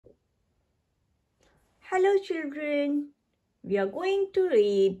Hello children, we are going to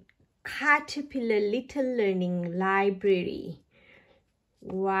read Caterpillar Little Learning Library.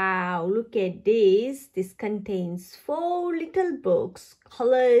 Wow, look at this. This contains 4 little books,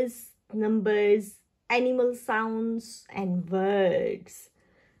 colors, numbers, animal sounds and words.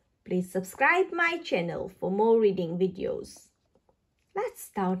 Please subscribe my channel for more reading videos. Let's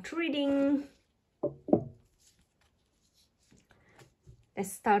start reading.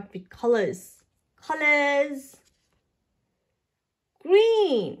 Let's start with colors. Colors.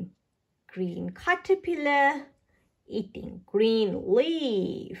 Green. Green caterpillar eating green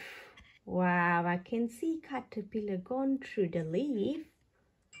leaf. Wow, I can see caterpillar gone through the leaf.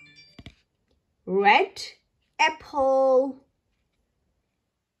 Red apple.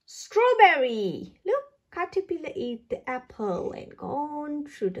 Strawberry. Look, caterpillar eat the apple and gone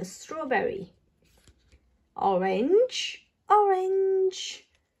through the strawberry. Orange. Orange.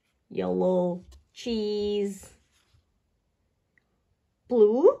 Yellow cheese.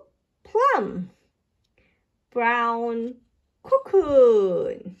 Blue plum. Brown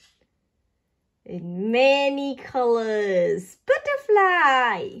cocoon. In many colors.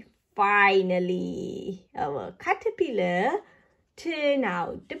 Butterfly. Finally, our caterpillar turned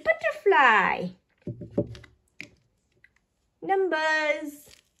out the butterfly. Numbers.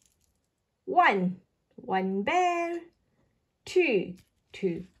 1. 1 bear. 2.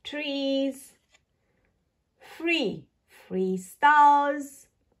 2 trees. 3. 3 stars.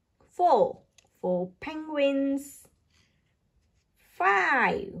 4. 4 penguins.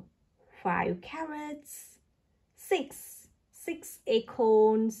 5. 5 carrots. 6. 6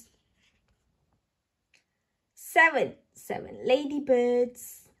 acorns. 7. 7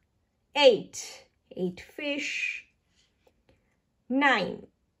 ladybirds. 8. 8 fish. 9.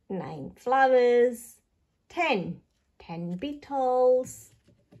 9 flowers. 10. 10 beetles.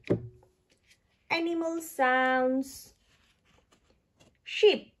 Animal sounds.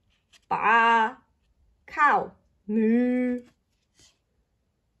 Sheep, ba, cow, moo.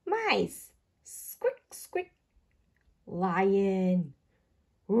 Mice, squeak, squeak. Lion,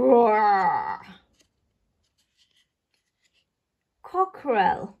 roar.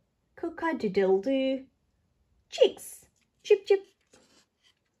 Cockerel, cock-a-doodle-doo. Chicks, chip, chip.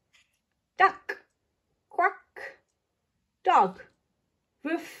 Duck, quack. Dog,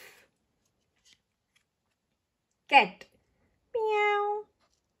 woof. Cat, meow.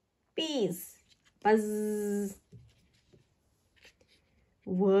 Bees, buzz.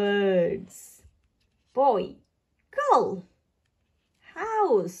 Words. Boy, girl.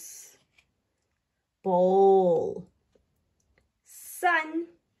 House. Ball. Sun.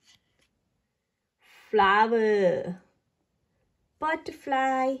 Flower.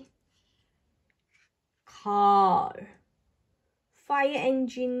 Butterfly. Car. Fire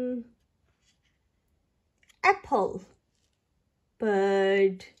engine. Apple.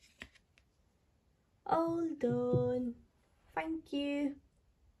 Bird. All done. Thank you.